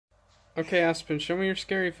Okay, Aspen, show me your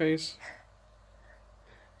scary face.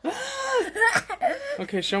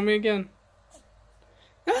 Okay, show me again.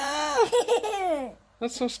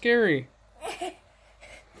 That's so scary.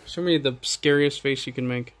 Show me the scariest face you can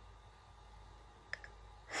make.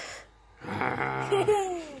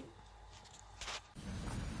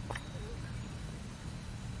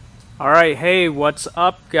 Alright, hey, what's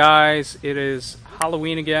up, guys? It is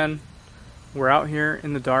Halloween again. We're out here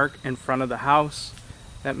in the dark in front of the house.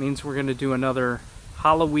 That means we're going to do another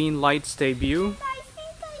Halloween lights debut. I think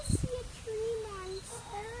I see a tree monster.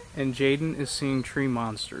 And Jaden is seeing tree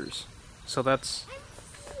monsters. So that's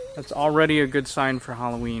already a good sign for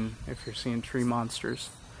Halloween if you're seeing tree monsters.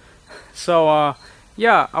 So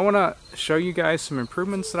yeah, I want to show you guys some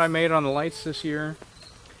improvements that I made on the lights this year.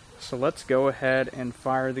 So let's go ahead and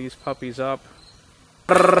fire these puppies up.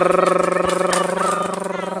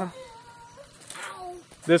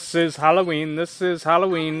 This is Halloween. This is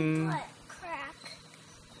Halloween.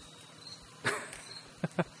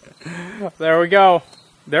 There we go.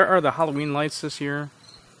 There are the Halloween lights this year.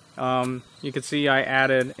 You can see I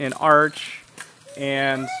added an arch,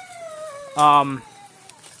 and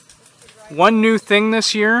one new thing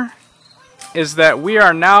this year is that we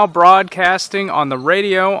are now broadcasting on the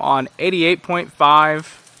radio on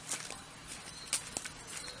 88.5.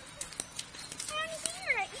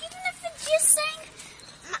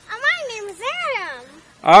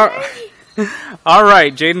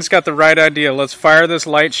 Alright, Jaden's got the right idea. Let's fire this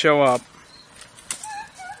light show up.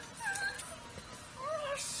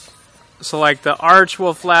 So like the arch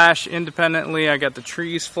will flash independently. I got the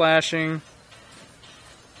trees flashing.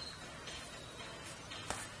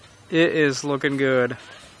 It is looking good.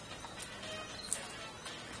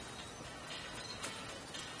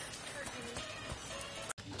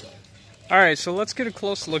 Alright, so let's get a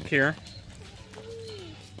close look here.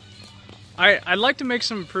 I'd like to make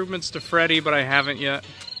some improvements to Freddy, but I haven't yet.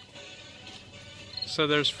 So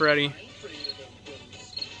there's Freddy.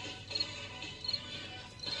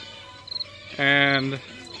 And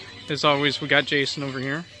as always, we got Jason over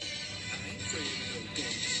here.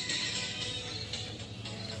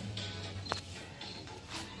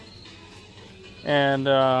 And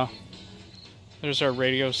there's our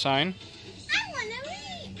radio sign.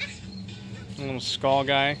 A little skull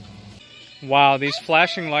guy. Wow, these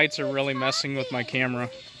flashing lights are really messing with my camera.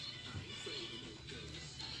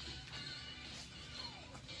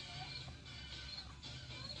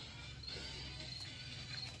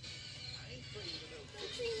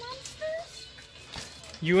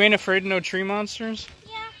 You ain't afraid of no tree monsters?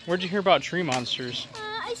 Yeah. Where'd you hear about tree monsters?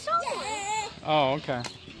 I saw one. Oh, okay.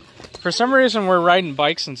 For some reason, we're riding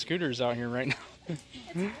bikes and scooters out here right now. It's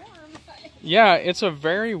warm. Yeah, it's a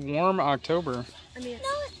very warm October. I mean,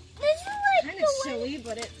 this is like kind of silly,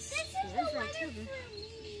 but it's October.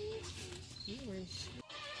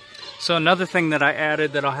 So another thing that I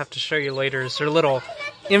added that I'll have to show you later is their little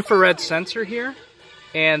infrared sensor here.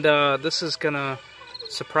 And this is going to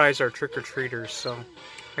surprise our trick-or-treaters. So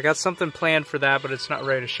I got something planned for that, but it's not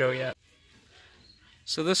ready to show yet.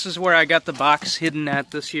 So this is where I got the box hidden at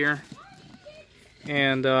this year.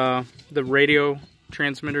 And the radio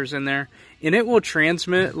transmitter's in there. And it will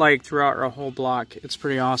transmit like throughout our whole block. It's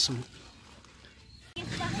pretty awesome.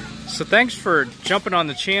 So thanks for jumping on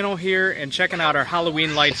the channel here and checking out our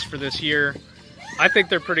Halloween lights for this year. I think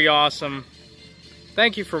they're pretty awesome.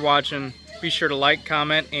 Thank you for watching. Be sure to like,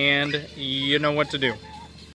 comment, and you know what to do.